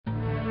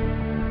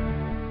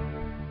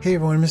Hey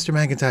everyone, Mr.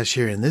 Macintosh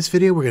here. In this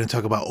video, we're going to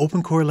talk about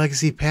OpenCore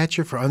Legacy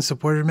Patcher for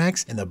unsupported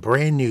Macs and the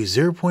brand new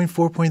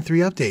 0.4.3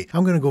 update.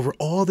 I'm going to go over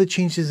all the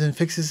changes and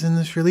fixes in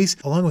this release,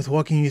 along with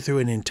walking you through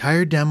an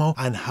entire demo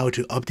on how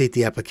to update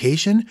the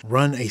application,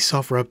 run a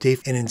software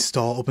update, and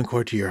install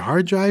OpenCore to your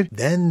hard drive,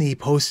 then the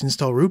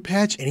post-install root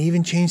patch, and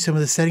even change some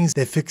of the settings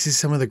that fixes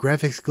some of the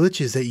graphics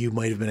glitches that you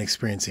might have been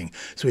experiencing.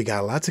 So we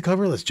got a lot to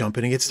cover. Let's jump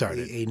in and get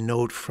started. A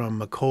note from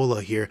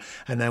Mykola here,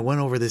 and I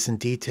went over this in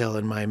detail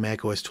in my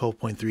macOS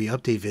 12.3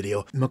 update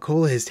video.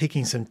 Mykola is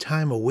taking some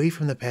time away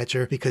from the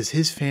patcher because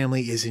his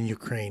family is in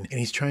Ukraine and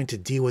he's trying to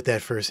deal with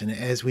that first. And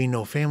as we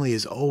know, family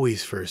is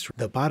always first.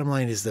 The bottom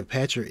line is the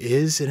patcher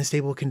is in a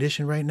stable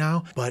condition right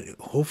now, but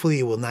hopefully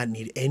it will not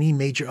need any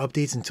major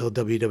updates until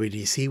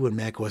WWDC when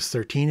macOS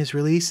 13 is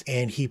released.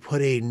 And he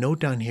put a note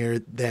down here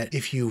that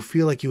if you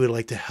feel like you would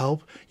like to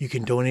help, you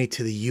can donate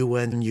to the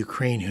UN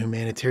Ukraine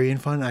Humanitarian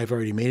Fund. I've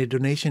already made a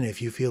donation.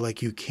 If you feel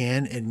like you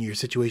can and your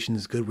situation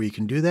is good where you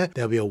can do that,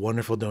 that'll be a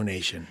wonderful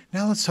donation.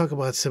 Now let's talk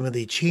about some of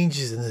the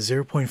changes in the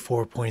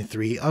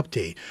 0.4.3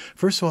 update.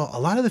 First of all,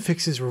 a lot of the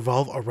fixes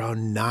revolve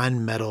around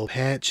non-metal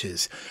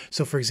patches.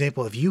 So for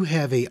example, if you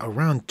have a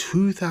around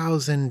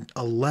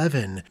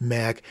 2011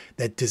 Mac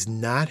that does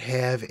not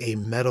have a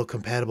metal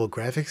compatible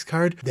graphics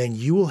card, then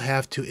you will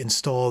have to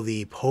install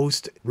the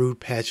post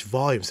root patch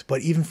volumes.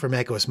 But even for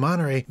macOS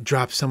Monterey,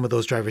 drop some of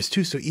those drivers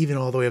too. So even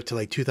all the way up to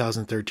like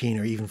 2013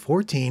 or even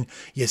 14,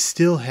 you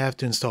still have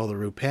to install the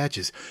root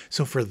patches.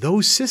 So for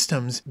those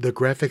systems, the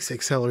graphics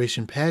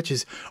acceleration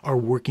patches are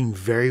working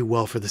very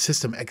well for the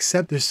system,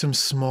 except there's some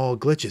small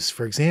glitches.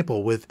 For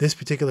example, with this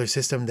particular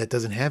system that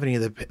doesn't have any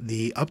of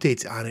the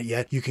updates on it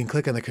yet, you can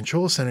click on the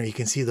control center, you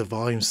can see the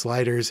volume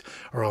sliders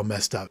are all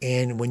messed up.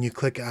 And when you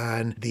click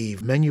on the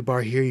menu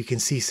bar here, you can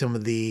see some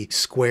of the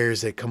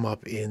squares that come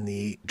up in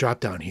the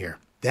drop down here.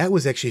 That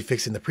was actually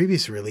fixed in the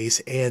previous release,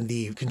 and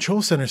the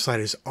control center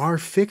sliders are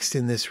fixed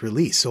in this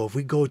release. So if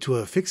we go to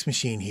a fixed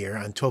machine here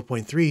on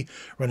 12.3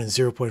 running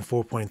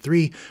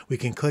 0.4.3, we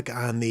can click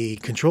on the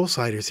control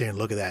sliders here and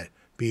look at that.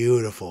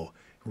 Beautiful.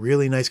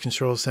 Really nice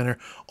control center,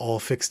 all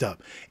fixed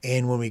up.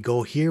 And when we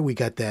go here, we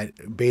got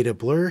that beta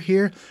blur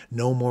here.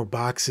 No more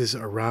boxes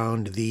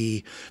around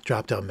the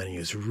drop-down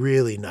menus.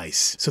 Really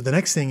nice. So the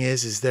next thing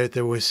is that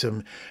there was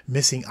some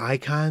missing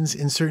icons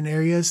in certain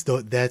areas,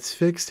 though that's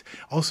fixed.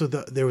 Also,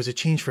 there was a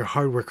change for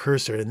hardware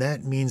cursor, and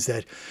that means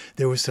that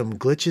there was some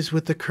glitches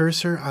with the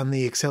cursor on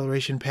the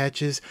acceleration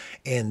patches,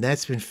 and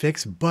that's been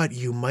fixed. But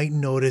you might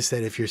notice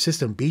that if your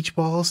system beach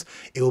balls,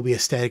 it will be a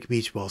static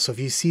beach ball. So if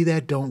you see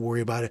that, don't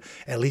worry about it.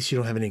 At least you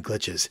don't have any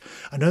glitches.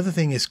 Another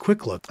thing is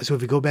quick look. So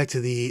if we go back to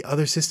the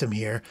other system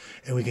here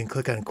and we can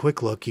click on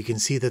quick look, you can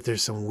see that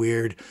there's some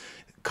weird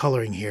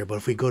coloring here. But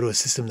if we go to a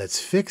system that's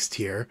fixed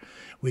here,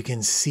 we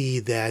can see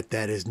that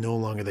that is no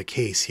longer the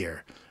case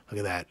here. Look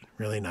at that,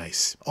 really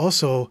nice.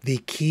 Also, the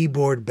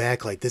keyboard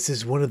backlight. This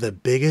is one of the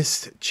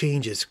biggest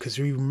changes because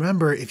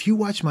remember, if you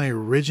watch my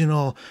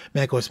original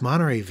macOS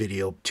Monterey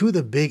video, two of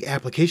the big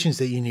applications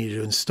that you needed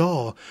to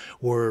install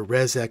were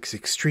ResX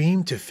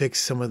Extreme to fix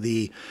some of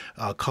the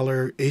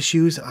color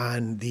issues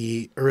on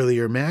the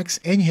earlier Macs,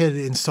 and you had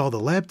to install the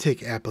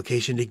LabTIC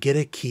application to get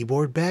a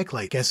keyboard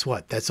backlight. Guess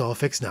what? That's all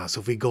fixed now.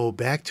 So if we go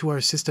back to our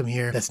system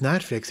here that's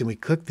not fixed and we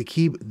click the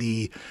key, look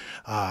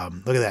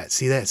at that.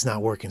 See that? It's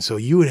not working. So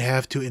you would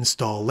have to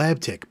install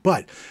LabTIC.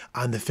 But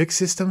on the fixed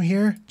system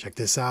here, check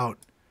this out.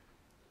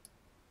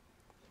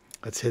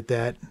 Let's hit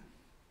that.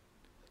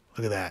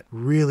 Look at that.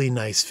 Really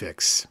nice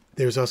fix.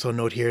 There's also a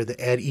note here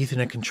to add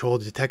Ethernet control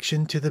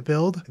detection to the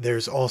build.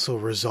 There's also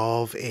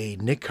resolve a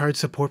NIC card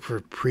support for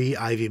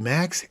pre-Ivy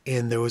Macs.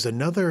 And there was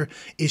another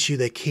issue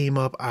that came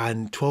up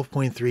on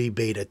 12.3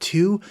 beta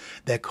 2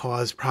 that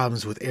caused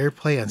problems with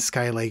AirPlay on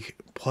Skylake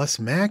Plus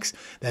Macs.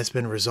 That's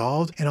been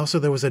resolved. And also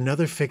there was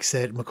another fix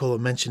that Mykola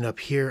mentioned up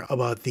here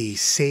about the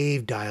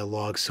save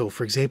dialog. So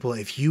for example,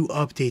 if you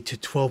update to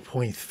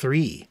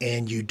 12.3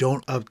 and you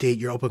don't update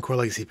your OpenCore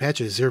Legacy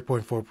Patcher to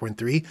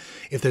 0.4.3,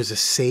 if there's a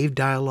save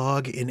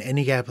dialog in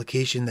any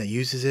application that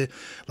uses it,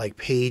 like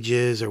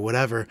Pages or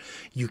whatever,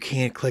 you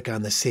can't click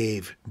on the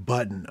save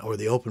button or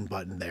the open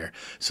button there.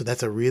 So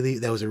that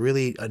was a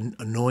really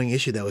annoying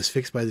issue that was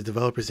fixed by the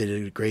developers. They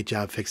did a great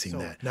job fixing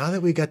that. Now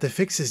that we got the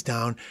fixes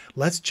down,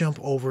 let's jump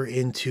over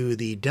into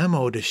the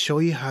demo to show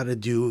you how to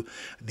do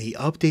the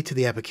update to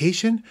the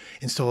application,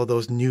 install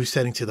those new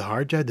settings to the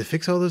hard drive to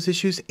fix all those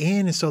issues,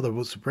 and install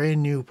those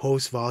brand new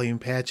post volume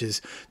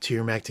patches to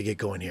your Mac to get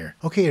going here.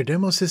 Okay, our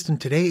demo system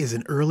today is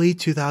an early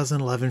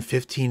 2011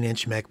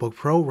 15-inch MacBook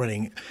Pro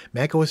running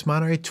macOS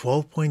Monterey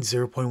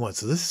 12.0.1.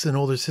 So this is an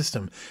older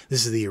system.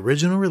 This is the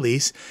original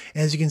release.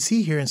 As you can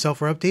see here in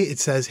software update, it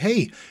says,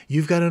 hey,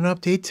 you've got an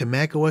update to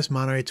macOS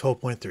Monterey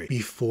 12.3.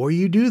 Before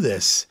you do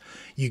this,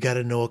 you got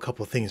to know a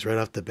couple things right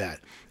off the bat.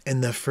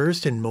 And the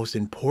first and most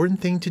important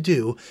thing to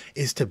do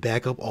is to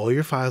back up all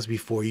your files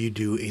before you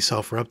do a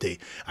software update.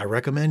 I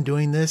recommend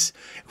doing this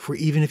for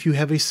even if you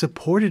have a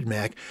supported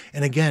Mac.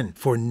 And again,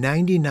 for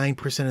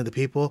 99% of the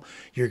people,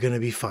 you're going to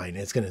be fine.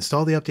 It's going to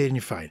install the update and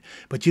you're fine.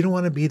 But you don't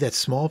want to be that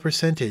small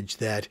percentage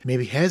that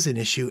maybe has an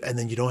issue and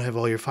then you don't have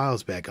all your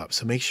files back up.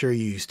 So make sure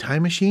you use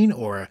Time Machine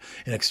or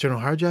an external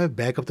hard drive,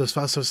 back up those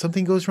files. So if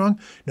something goes wrong,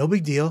 no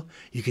big deal.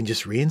 You can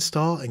just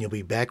reinstall and you'll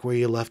be back where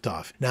you left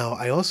off. Now,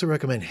 I also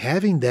recommend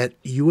having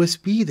that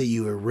USB that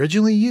you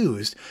originally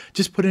used,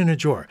 just put it in a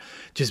drawer.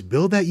 Just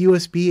build that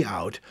USB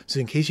out so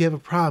in case you have a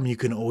problem, you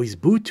can always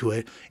boot to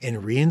it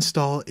and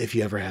reinstall if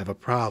you ever have a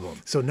problem.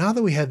 So now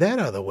that we have that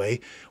out of the way,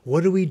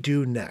 what do we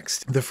do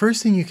next? The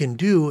first thing you can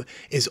do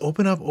is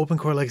open up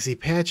OpenCore Legacy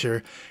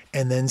Patcher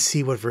and then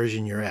see what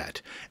version you're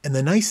at. And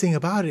the nice thing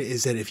about it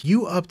is that if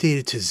you update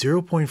it to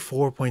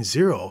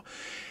 0.4.0,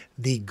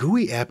 the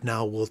GUI app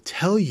now will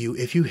tell you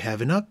if you have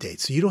an update.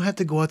 So you don't have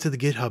to go out to the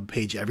GitHub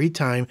page every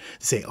time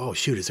to say, oh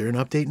shoot, is there an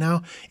update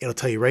now? It'll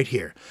tell you right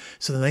here.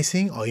 So the nice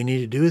thing, all you need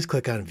to do is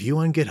click on View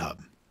on GitHub.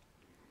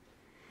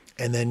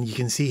 And then you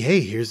can see,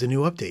 hey, here's the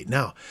new update.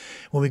 Now,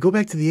 when we go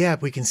back to the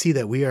app, we can see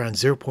that we are on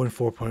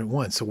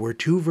 0.4.1. So we're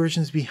 2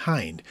 versions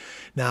behind.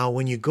 Now,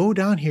 when you go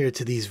down here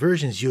to these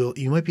versions, you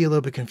might be a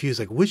little bit confused,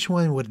 like which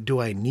one do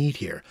I need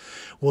here?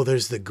 Well,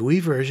 there's the GUI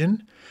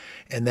version,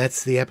 and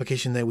that's the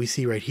application that we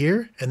see right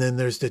here. And then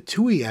there's the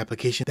TUI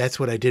application. That's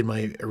what I did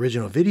my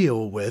original video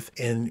with,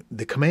 and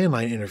the command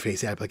line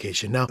interface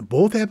application. Now,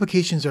 both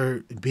applications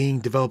are being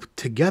developed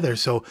together.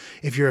 So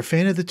if you're a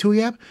fan of the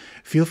TUI app,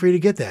 feel free to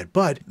get that.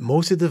 But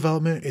most of the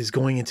development is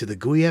going into the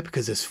GUI app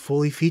because it's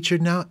fully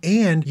featured now,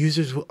 and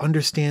users will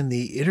understand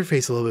the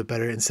interface a little bit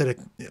better instead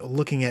of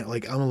looking at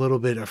like, I'm a little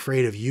bit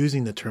afraid of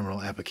using the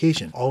terminal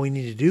application. All we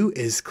need to do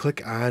is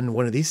click on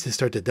one of these to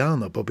start the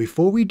download. But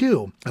before we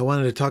do, I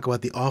wanted to talk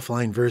about the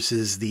offline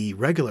versus the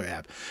regular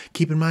app.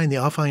 Keep in mind the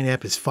offline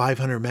app is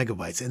 500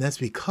 megabytes, and that's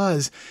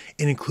because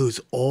it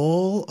includes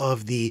all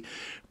of the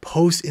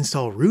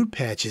post-install root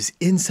patches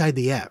inside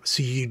the app,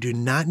 so you do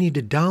not need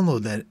to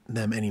download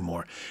them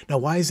anymore. Now,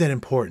 why is that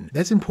important?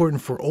 That's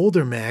important for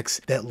older Macs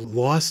that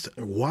lost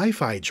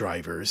Wi-Fi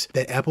drivers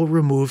that Apple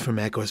removed from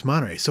macOS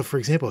Monterey. So for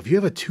example, if you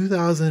have a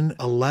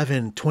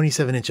 2011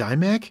 27-inch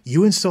iMac,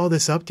 you install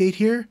this update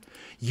here,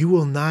 you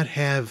will not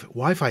have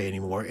Wi-Fi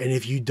anymore. And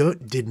if you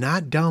did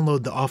not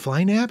download the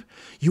offline app,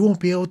 you won't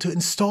be able to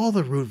install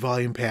the root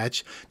volume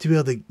patch to be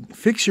able to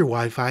fix your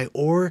Wi-Fi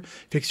or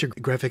fix your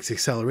graphics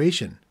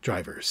acceleration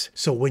drivers.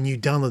 So when you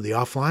download the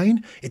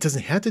offline, it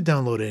doesn't have to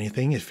download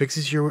anything. It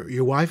fixes your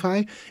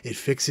Wi-Fi, it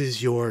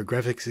fixes your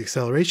graphics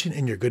acceleration,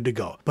 and you're good to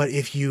go. But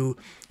if you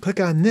click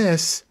on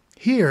this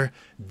here,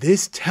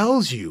 this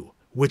tells you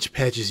which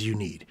patches you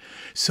need.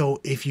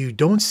 So if you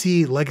don't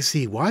see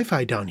legacy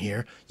Wi-Fi down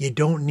here, you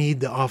don't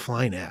need the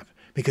offline app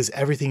because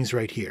everything's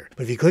right here.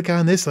 But if you click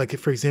on this, like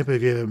for example,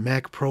 if you have a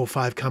Mac Pro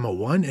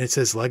 5,1 and it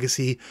says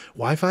legacy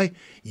Wi-Fi,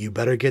 you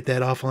better get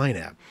that offline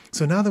app.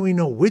 So now that we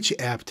know which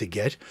app to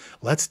get,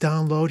 let's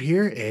download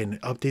here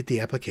and update the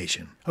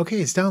application.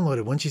 Okay, it's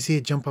downloaded. Once you see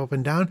it jump up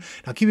and down,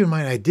 now keep in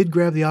mind, I did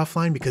grab the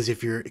offline because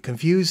if you're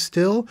confused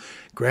still,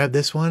 grab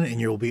this one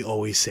and you'll be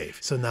always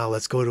safe. So now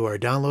let's go to our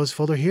downloads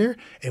folder here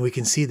and we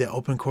can see that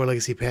OpenCore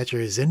Legacy Patcher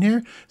is in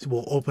there. So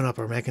we'll open up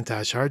our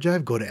Macintosh hard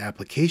drive, go to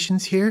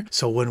applications here.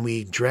 So when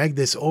we drag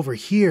this over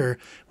here,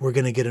 we're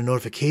going to get a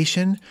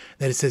notification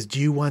that it says,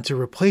 do you want to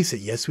replace it?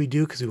 Yes, we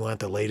do, because we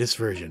want the latest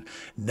version.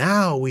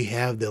 Now we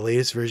have the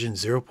latest version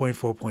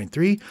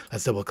 0.4.3.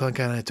 Let's double click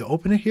on it to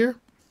open it here.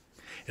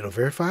 It'll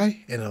verify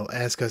and it'll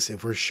ask us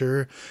if we're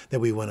sure that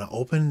we want to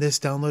open this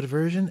downloaded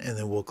version, and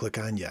then we'll click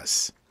on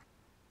yes.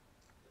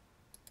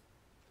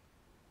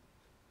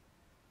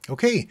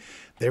 Okay,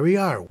 there we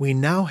are. We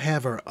now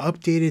have our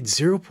updated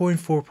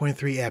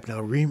 0.4.3 app.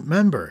 Now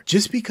remember,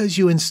 just because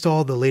you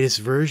install the latest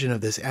version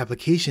of this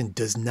application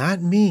does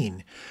not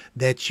mean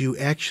that you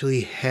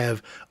actually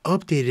have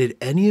updated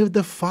any of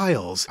the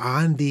files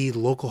on the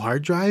local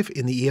hard drive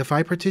in the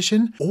EFI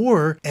partition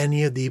or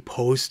any of the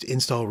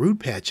post-install root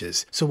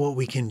patches. So what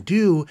we can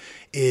do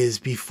is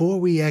before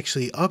we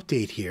actually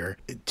update here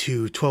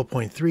to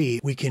 12.3,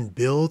 we can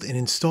build and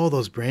install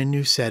those brand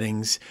new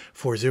settings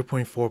for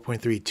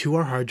 0.4.3 to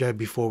our hard drive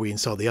before we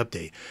install the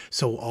update.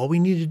 So all we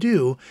need to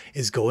do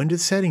is go into the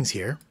settings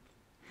here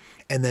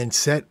and then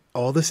set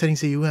all the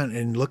settings that you want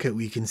and look at,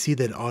 we can see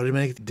that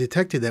automatically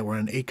detected that we're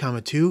on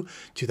 8,2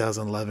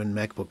 2011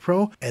 MacBook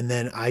Pro. And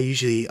then I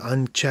usually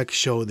uncheck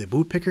show the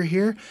boot picker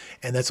here.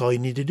 And that's all you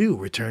need to do.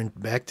 Return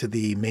back to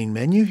the main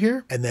menu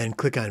here and then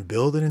click on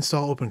build and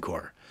install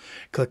OpenCore.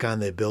 Click on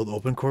the Build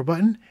OpenCore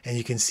button, and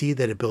you can see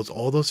that it builds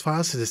all those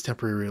files to this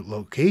temporary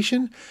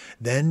location.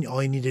 Then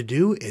all you need to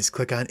do is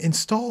click on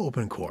Install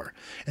OpenCore.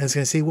 And it's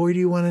going to say, where do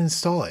you want to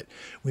install it?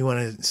 We want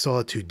to install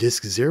it to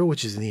disk 0,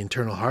 which is in the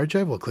internal hard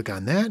drive. We'll click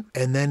on that.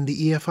 And then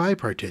the EFI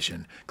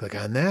partition. Click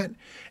on that.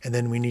 And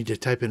then we need to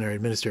type in our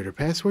administrator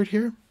password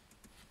here.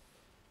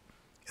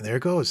 And there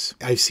it goes.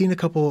 I've seen a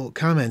couple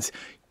comments.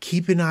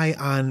 keep an eye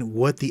on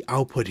what the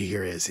output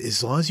here is.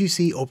 As long as you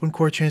see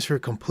OpenCore transfer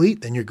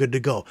complete, then you're good to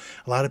go.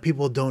 A lot of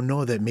people don't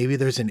know that maybe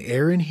there's an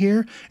error in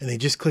here and they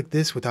just click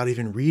this without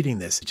even reading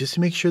this. Just to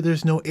make sure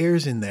there's no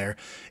errors in there,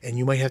 and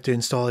you might have to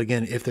install it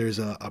again if there's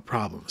a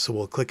problem. So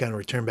we'll click on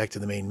return back to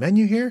the main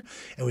menu here,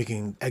 and we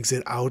can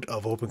exit out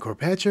of OpenCore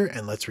Patcher,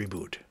 and let's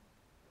reboot.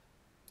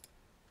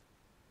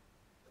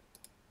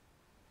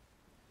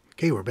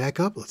 Okay, we're back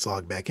up. Let's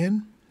log back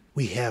in.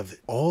 We have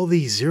all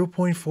the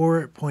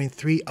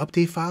 0.4.3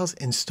 update files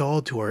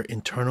installed to our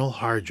internal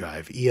hard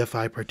drive,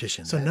 EFI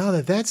Partition. So now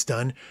that that's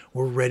done,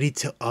 we're ready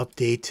to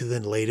update to the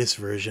latest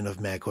version of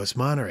macOS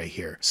Monterey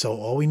here. So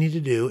all we need to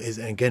do is,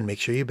 and again, make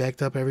sure you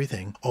backed up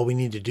everything. All we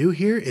need to do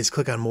here is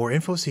click on more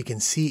info so you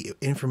can see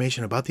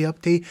information about the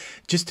update,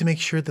 just to make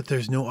sure that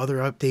there's no other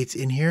updates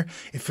in here.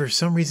 If for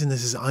some reason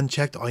this is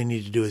unchecked, all you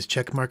need to do is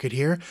check mark it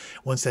here.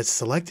 Once that's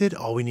selected,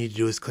 all we need to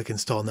do is click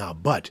install now.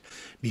 But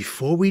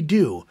before we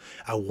do,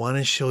 I want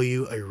to show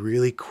you a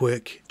really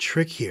quick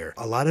trick here.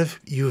 A lot of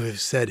you have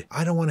said,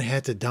 I don't want to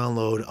have to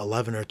download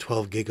 11 or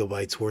 12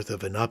 gigabytes worth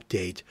of an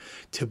update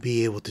to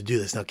be able to do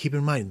this. Now keep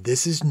in mind,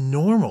 this is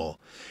normal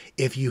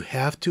if you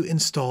have to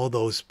install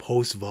those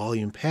post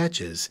volume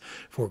patches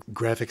for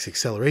graphics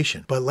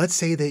acceleration. But let's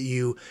say that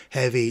you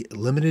have a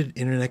limited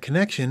internet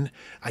connection.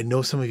 I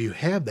know some of you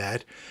have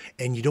that,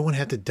 and you don't want to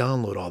have to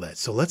download all that.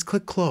 So let's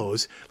click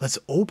close. Let's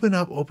open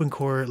up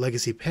OpenCore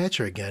Legacy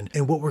Patcher again.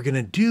 And what we're going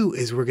to do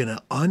is we're going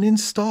to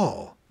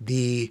uninstall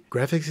the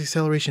graphics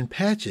acceleration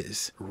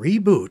patches,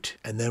 reboot,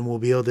 and then we'll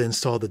be able to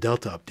install the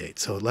Delta update.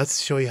 So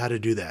let's show you how to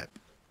do that.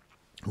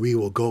 We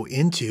will go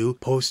into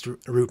post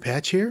root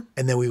patch here,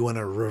 and then we want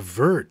to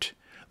revert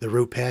the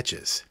root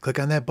patches. Click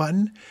on that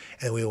button,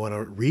 and we want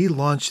to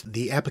relaunch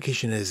the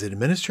application as an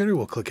administrator.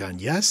 We'll click on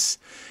yes.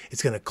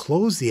 It's going to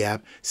close the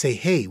app, say,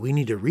 hey, we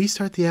need to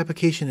restart the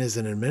application as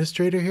an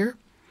administrator here.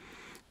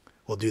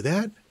 We'll do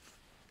that.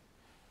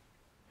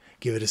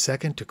 Give it a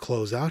second to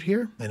close out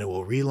here, and it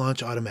will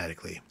relaunch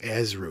automatically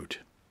as root.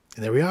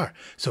 And there we are.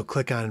 So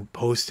click on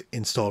post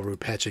install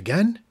root patch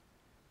again,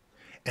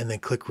 and then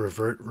click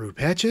revert root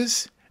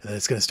patches, and then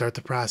it's going to start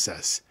the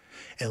process.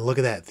 And look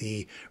at that,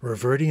 the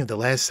reverting of the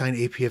last signed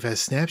APFS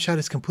snapshot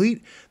is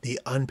complete. The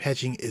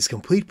unpatching is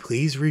complete.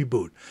 Please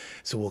reboot.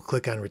 So we'll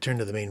click on return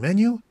to the main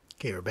menu.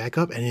 Okay, we're back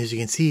up, and as you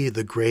can see,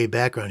 the gray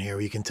background here,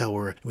 you can tell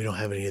we don't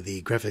have any of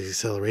the graphics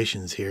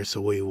accelerations here,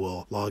 so we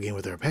will log in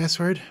with our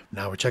password.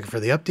 Now we're checking for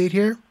the update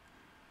here.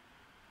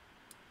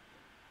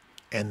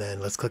 And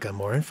then let's click on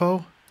more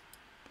info.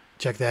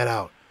 Check that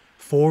out.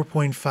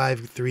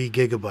 4.53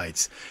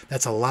 gigabytes.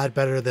 That's a lot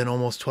better than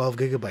almost 12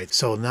 gigabytes.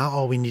 So now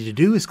all we need to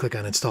do is click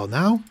on install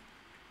now.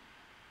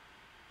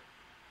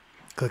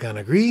 Click on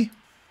agree.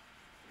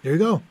 There you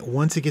go.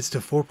 Once it gets to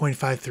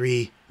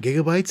 4.53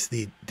 gigabytes,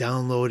 the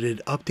downloaded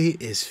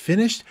update is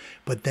finished,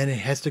 but then it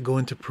has to go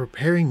into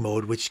preparing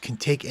mode, which can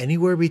take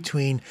anywhere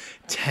between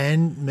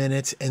 10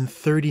 minutes and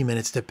 30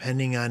 minutes,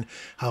 depending on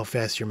how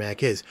fast your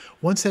Mac is.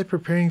 Once that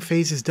preparing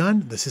phase is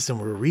done, the system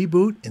will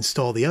reboot,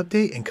 install the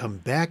update, and come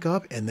back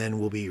up, and then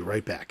we'll be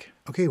right back.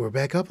 Okay, we're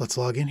back up. Let's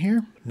log in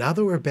here. Now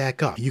that we're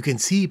back up, you can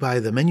see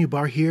by the menu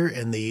bar here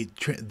and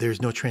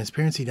there's no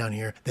transparency down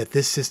here that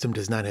this system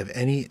does not have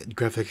any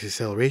graphics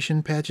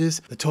acceleration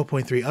patches. The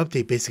 12.3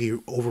 update basically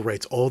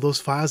overwrites all those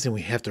files, and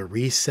we have to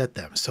reset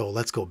them. So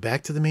let's go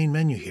back to the main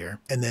menu here,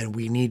 and then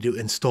we need to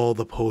install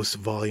the post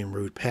volume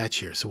root patch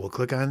here. So we'll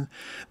click on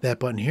that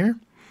button here.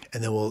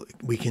 And then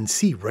we can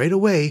see right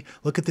away,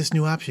 look at this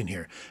new option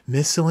here,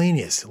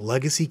 miscellaneous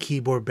legacy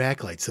keyboard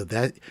backlight. So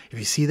that if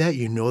you see that,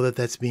 you know that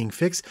that's being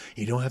fixed.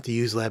 You don't have to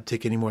use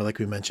LabTIC anymore like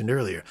we mentioned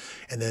earlier.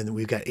 And then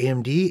we've got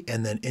AMD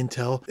and then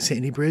Intel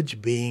Sandy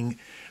Bridge being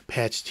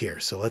patched here.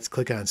 So let's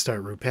click on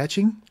start root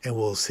patching, and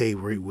we'll say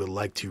we would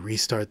like to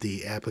restart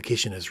the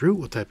application as root.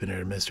 We'll type in our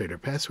administrator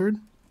password.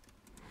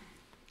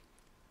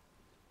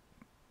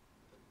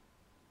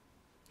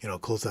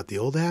 Close out the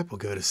old app. We'll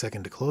give it a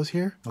second to close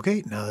here.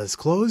 Okay, now that it's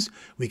closed,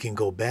 we can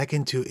go back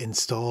into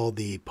install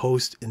the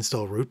post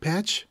install root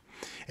patch,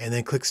 and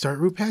then click start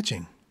root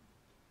patching.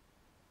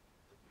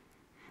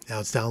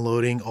 Now it's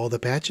downloading all the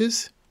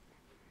patches.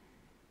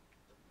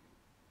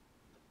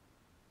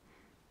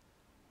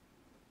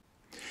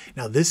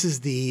 Now this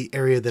is the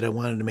area that I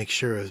wanted to make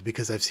sure of,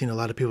 because I've seen a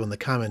lot of people in the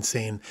comments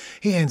saying,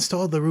 hey, I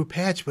installed the root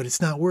patch, but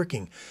it's not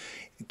working.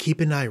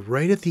 Keep an eye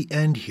right at the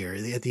end here.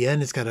 At the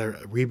end, it's got to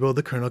rebuild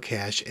the kernel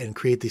cache and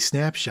create the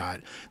snapshot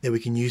that we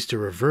can use to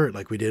revert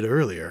like we did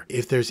earlier.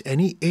 If there's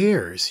any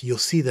errors, you'll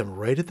see them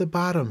right at the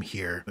bottom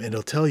here, and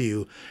it'll tell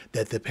you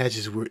that the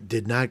patches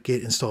did not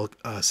get installed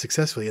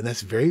successfully, and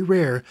that's very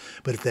rare,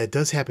 but if that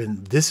does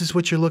happen, this is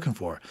what you're looking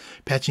for.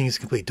 Patching is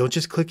complete. Don't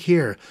just click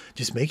here.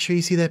 Just make sure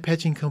you see that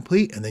patching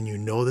complete, and then you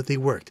know that they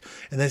worked.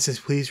 And that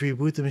says, please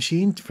reboot the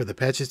machine for the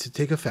patches to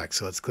take effect.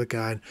 So let's click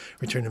on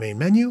return to main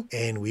menu,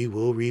 and we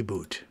will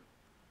reboot.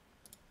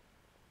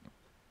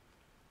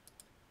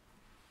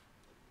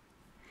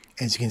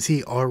 As you can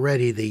see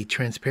already, the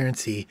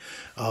transparency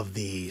of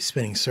the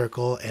spinning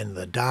circle and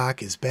the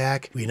dock is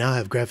back. We now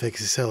have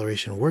graphics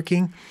acceleration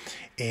working.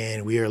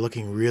 and we are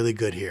looking really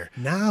good here.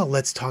 Now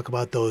let's talk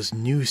about those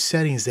new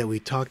settings that we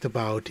talked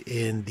about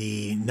in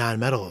the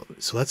non-metal.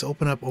 So let's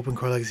open up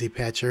OpenCore Legacy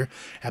Patcher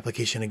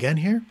application again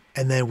here.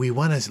 And then we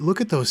want to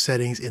look at those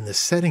settings in the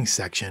settings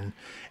section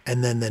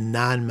and then the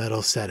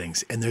non-metal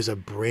settings. And there's a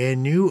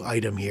brand new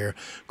item here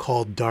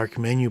called dark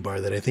menu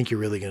bar that I think you're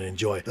really going to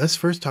enjoy. Let's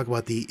first talk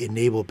about the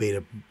enable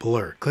beta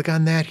blur. Click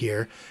on that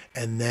here,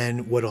 and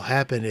then what'll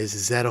happen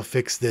is that'll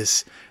fix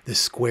this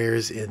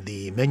squares in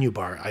the menu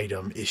bar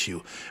item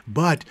issue.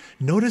 But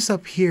notice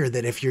up here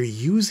that if you're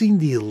using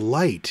the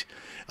light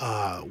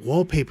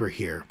wallpaper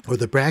here, or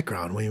the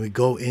background, when we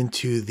go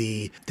into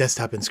the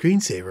desktop and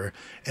screensaver,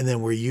 and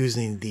then we're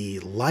using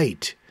the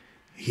light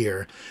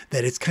here,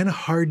 that it's kind of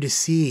hard to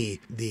see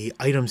the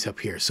items up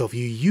here. So if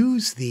you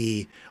use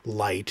the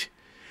light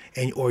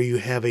or you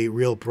have a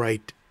real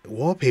bright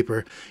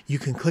wallpaper, you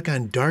can click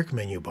on dark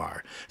menu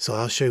bar. So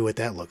I'll show you what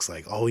that looks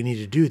like. All we need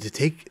to do to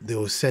take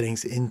those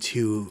settings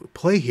into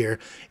play here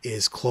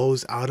is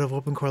close out of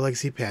OpenCore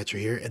Legacy Patcher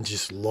here and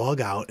just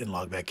log out and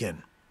log back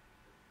in.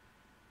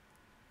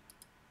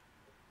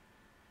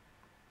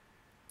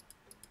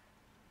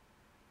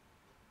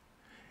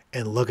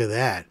 And look at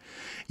that.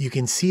 You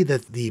can see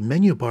that the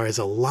menu bar is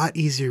a lot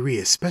easier to read,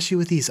 especially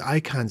with these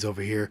icons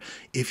over here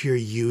if you're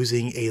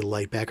using a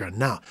light background.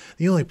 Now,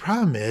 the only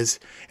problem is,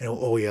 and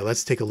oh yeah,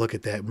 let's take a look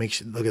at that.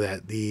 Look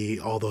at that.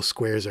 All those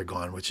squares are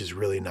gone, which is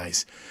really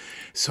nice.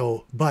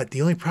 So, but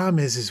the only problem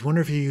is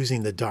wonder if you're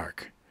using the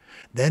dark.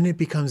 Then it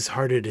becomes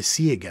harder to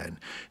see again.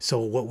 So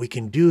what we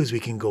can do is we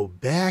can go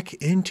back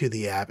into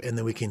the app and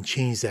then we can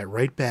change that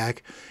right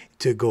back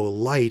to go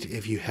light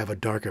if you have a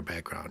darker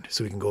background.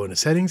 So we can go into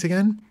settings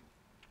again,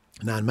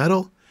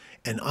 non-metal,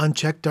 and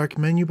uncheck dark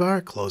menu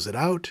bar, close it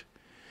out.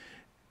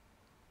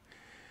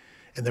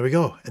 And there we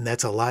go. And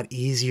that's a lot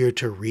easier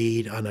to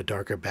read on a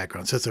darker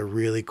background. So it's a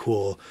really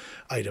cool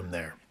item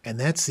there. And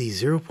that's the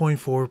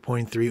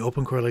 0.4.3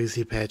 OpenCore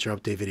Legacy Patcher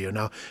update video.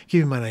 Now,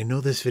 keep in mind, I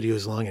know this video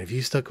is long, and if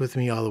you stuck with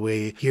me all the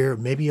way here,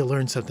 maybe you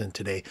learned something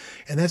today.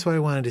 And that's what I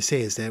wanted to say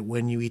is that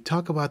when we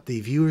talk about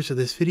the viewers of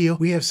this video,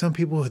 we have some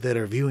people that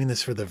are viewing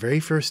this for the very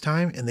first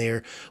time, and they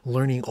are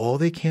learning all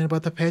they can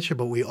about the patcher,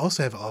 but we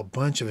also have a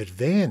bunch of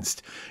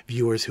advanced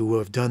viewers who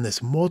have done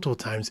this multiple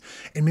times,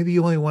 and maybe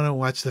you only want to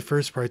watch the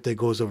first part that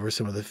goes over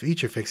some of the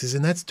feature fixes,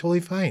 and that's totally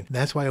fine.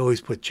 That's why I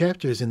always put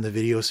chapters in the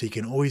video so you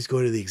can always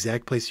go to the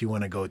exact place you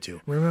want to go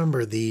to.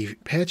 Remember, the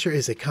patcher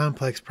is a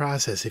complex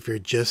process if you're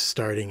just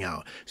starting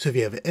out. So if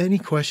you have any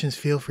questions,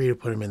 feel free to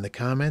put them in the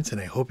comments, and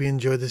I hope you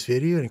enjoyed this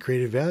video and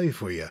created value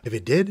for you. If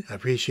it did, I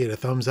appreciate a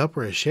thumbs up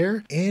or a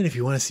share. And if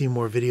you want to see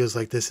more videos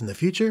like this in the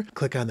future,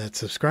 click on that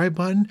subscribe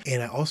button.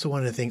 And I also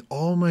want to thank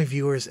all my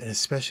viewers and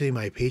especially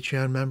my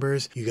Patreon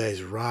members. You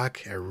guys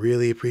rock. I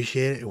really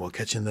appreciate it, and we'll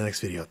catch you in the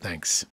next video. Thanks.